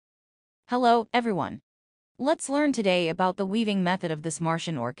Hello, everyone. Let's learn today about the weaving method of this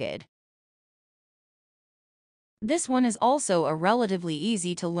Martian orchid. This one is also a relatively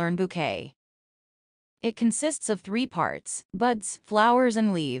easy to learn bouquet. It consists of 3 parts: buds, flowers,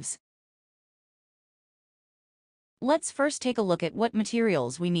 and leaves. Let's first take a look at what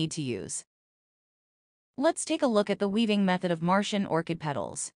materials we need to use. Let's take a look at the weaving method of Martian orchid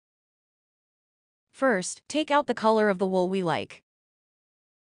petals. First, take out the color of the wool we like.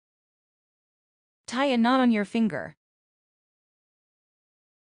 Tie a knot on your finger.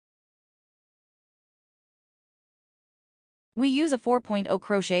 We use a 4.0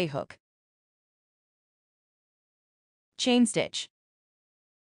 crochet hook. Chain stitch.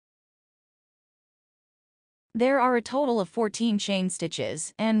 There are a total of 14 chain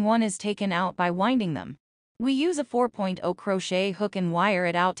stitches, and one is taken out by winding them. We use a 4.0 crochet hook and wire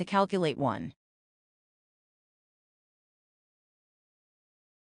it out to calculate 1.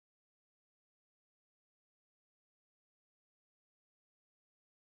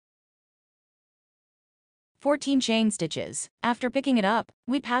 Chain stitches. After picking it up,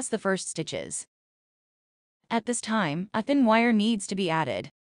 we pass the first stitches. At this time, a thin wire needs to be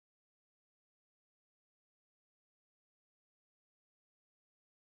added.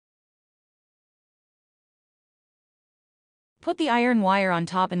 Put the iron wire on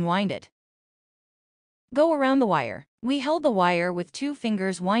top and wind it. Go around the wire. We held the wire with 2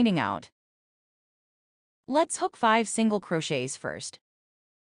 fingers winding out. Let's hook 5 single crochets first.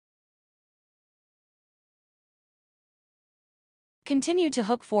 Continue to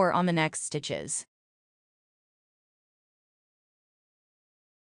hook 4 on the next stitches.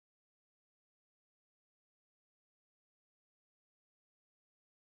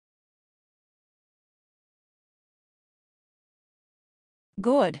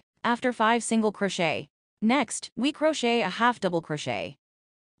 Good. After 5 single crochet. Next, we crochet a half double crochet.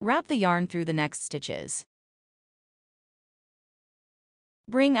 Wrap the yarn through the next stitches.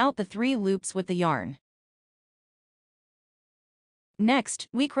 Bring out the 3 loops with the yarn. Next,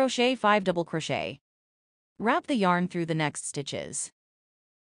 we crochet 5 double crochet. Wrap the yarn through the next stitches.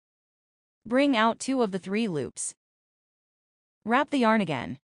 Bring out 2 of the 3 loops. Wrap the yarn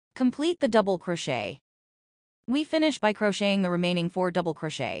again. Complete the double crochet. We finish by crocheting the remaining 4 double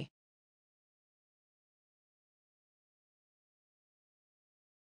crochet.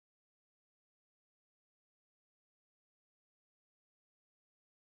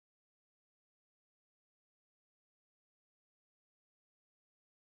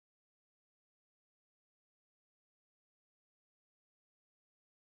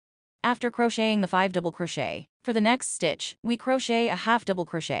 After crocheting the 5 double crochet, for the next stitch, we crochet a half double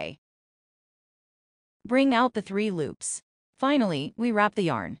crochet. Bring out the 3 loops. Finally, we wrap the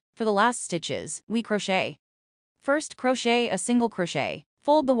yarn. For the last stitches, we crochet. First, crochet a single crochet.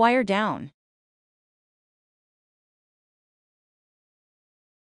 Fold the wire down.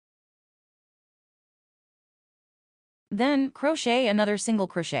 Then, crochet another single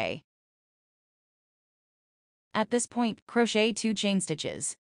crochet. At this point, crochet 2 chain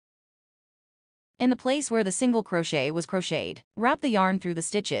stitches. In the place where the single crochet was crocheted, wrap the yarn through the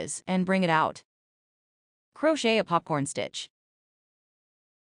stitches and bring it out. Crochet a popcorn stitch.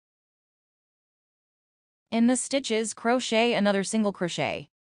 In the stitches, crochet another single crochet.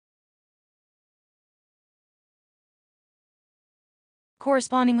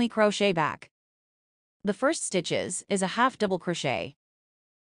 Correspondingly crochet back. The first stitches is a half double crochet.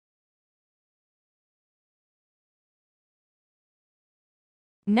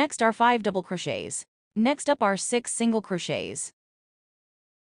 Next are 5 double crochets. Next up are 6 single crochets.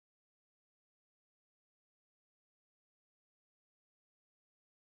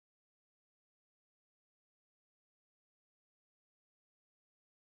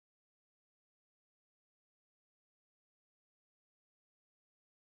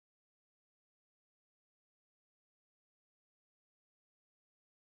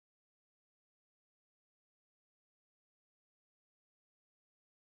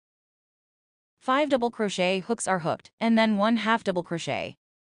 Five double crochet hooks are hooked, and then 1 half double crochet.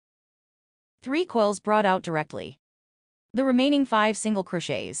 3 coils brought out directly. The remaining 5 single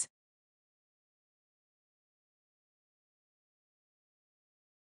crochets.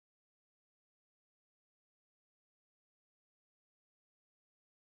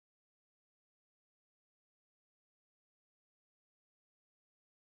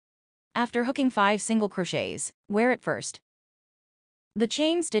 After hooking 5 single crochets, wear it first. The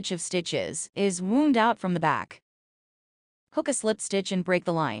chain stitch of stitches is wound out from the back. Hook a slip stitch and break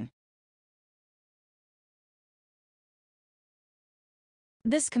the line.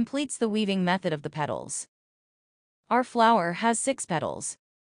 This completes the weaving method of the petals. Our flower has 6 petals.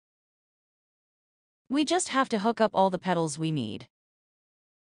 We just have to hook up all the petals we need.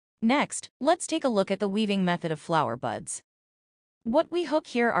 Next, let's take a look at the weaving method of flower buds. What we hook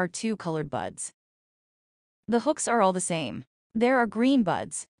here are 2 colored buds. The hooks are all the same. There are green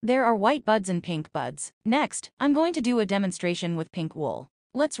buds, there are white buds and pink buds. Next, I'm going to do a demonstration with pink wool.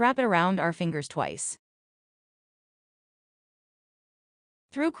 Let's wrap it around our fingers twice.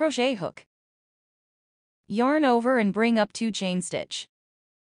 Through crochet hook. Yarn over and bring up 2 chain stitch.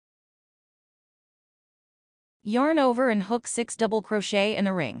 Yarn over and hook 6 double crochet in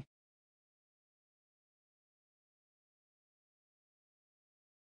a ring.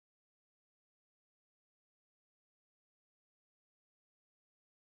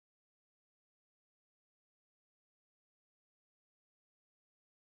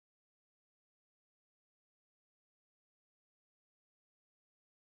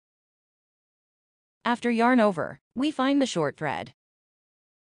 After yarn over, we find the short thread.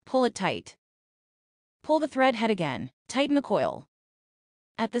 Pull it tight. Pull the thread head again, tighten the coil.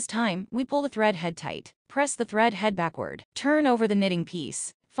 At this time, we pull the thread head tight. Press the thread head backward. Turn over the knitting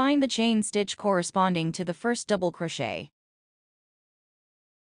piece. Find the chain stitch corresponding to the first double crochet.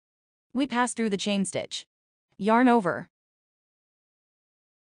 We pass through the chain stitch. Yarn over.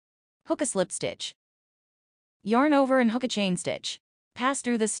 Hook a slip stitch. Yarn over and hook a chain stitch. Pass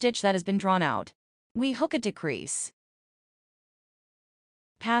through the stitch that has been drawn out. We hook a decrease.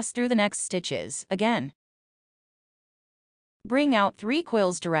 Pass through the next stitches, again. Bring out 3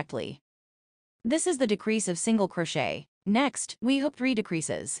 coils directly. This is the decrease of single crochet. Next, we hook 3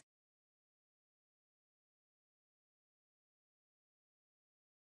 decreases.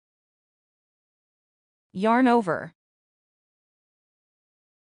 Yarn over.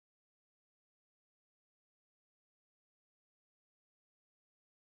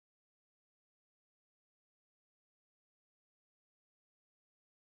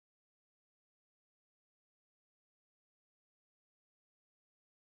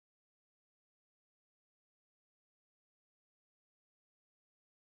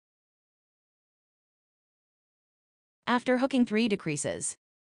 After hooking 3 decreases,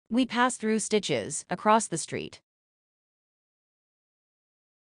 we pass through stitches across the street.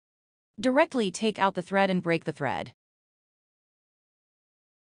 Directly take out the thread and break the thread.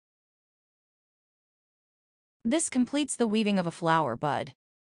 This completes the weaving of a flower bud.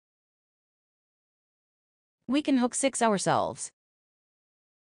 We can hook 6 ourselves.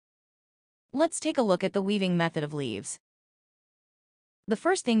 Let's take a look at the weaving method of leaves. The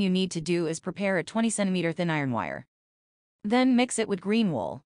first thing you need to do is prepare a 20 cm thin iron wire. Then mix it with green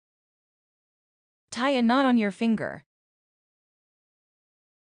wool. Tie a knot on your finger.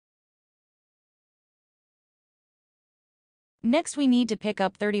 Next we need to pick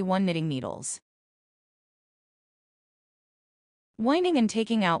up 31 knitting needles. Winding and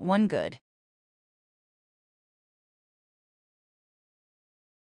taking out 1 good.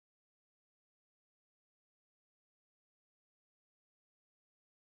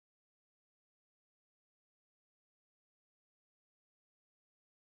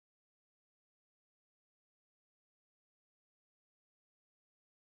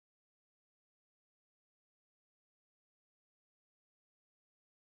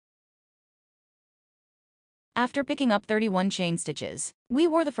 After picking up 31 chain stitches, we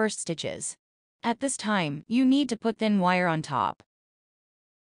wore the first stitches. At this time, you need to put thin wire on top.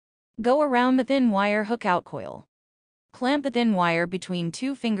 Go around the thin wire hook out coil. Clamp the thin wire between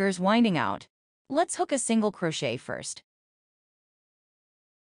 2 fingers winding out. Let's hook a single crochet first.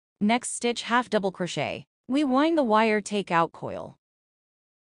 Next stitch half double crochet. We wind the wire take out coil.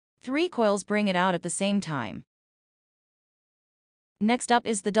 3 coils bring it out at the same time. Next up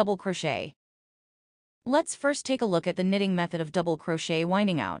is the double crochet. Let's first take a look at the knitting method of double crochet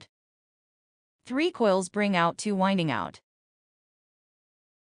winding out. 3 coils bring out 2 winding out.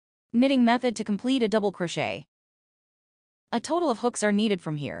 Knitting method to complete a double crochet. A total of hooks are needed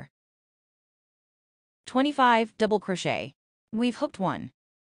from here. 25 double crochet. We've hooked 1.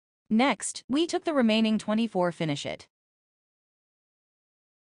 Next, we took the remaining 24 finish it.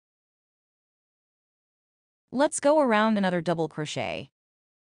 Let's go around another double crochet.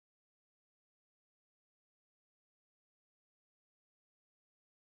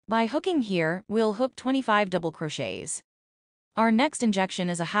 By hooking here, we'll hook 25 double crochets. Our next injection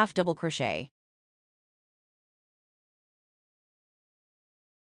is a half double crochet.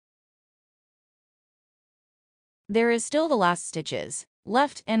 There is still the last stitches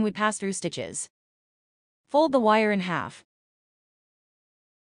left and we pass through stitches. Fold the wire in half.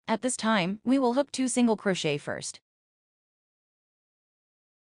 At this time, we will hook 2 single crochet first.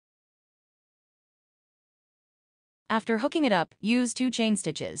 After hooking it up, use 2 chain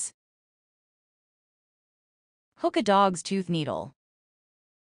stitches. Hook a dog's tooth needle.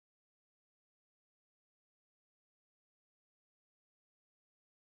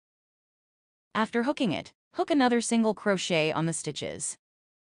 After hooking it, hook another single crochet on the stitches.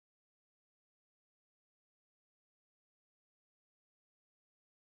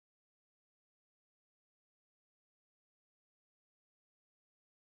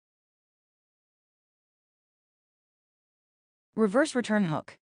 Reverse return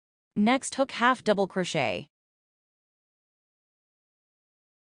hook. Next, hook half double crochet.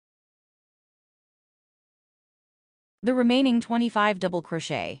 The remaining 25 double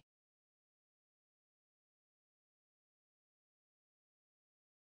crochet.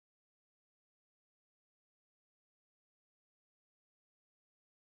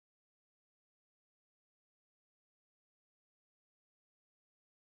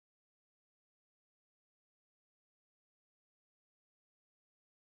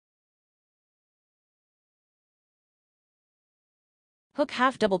 Hook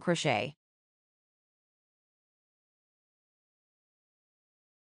half double crochet.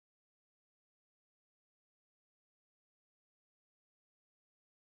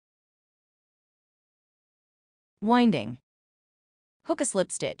 Winding. Hook a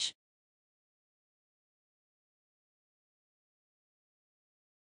slip stitch.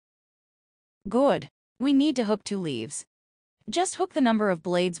 Good. We need to hook 2 leaves. Just hook the number of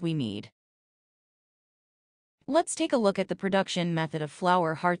blades we need. Let's take a look at the production method of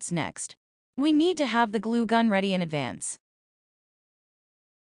flower hearts next. We need to have the glue gun ready in advance.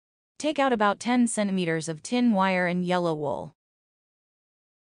 Take out about 10 centimeters of tin wire and yellow wool.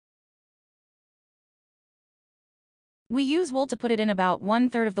 We use wool to put it in about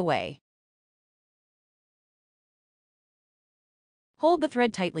 1/3 of the way. Hold the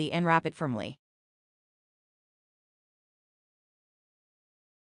thread tightly and wrap it firmly.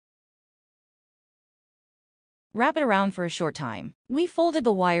 Wrap it around for a short time. We folded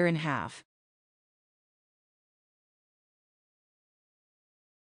the wire in half.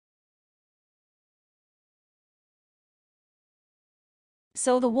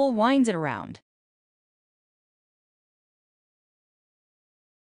 So the wool winds it around.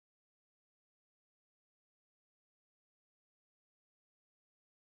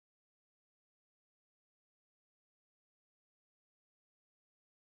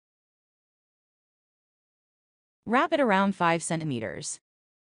 Wrap it around 5 centimeters.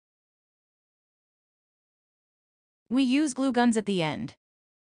 We use glue guns at the end.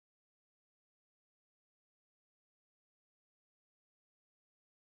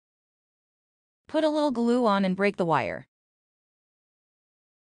 Put a little glue on and break the wire.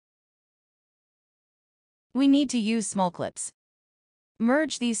 We need to use small clips.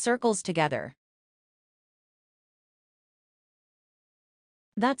 Merge these circles together.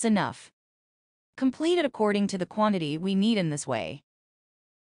 That's enough. Complete it according to the quantity we need in this way.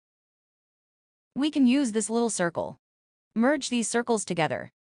 We can use this little circle. Merge these circles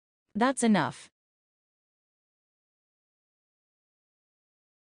together. That's enough.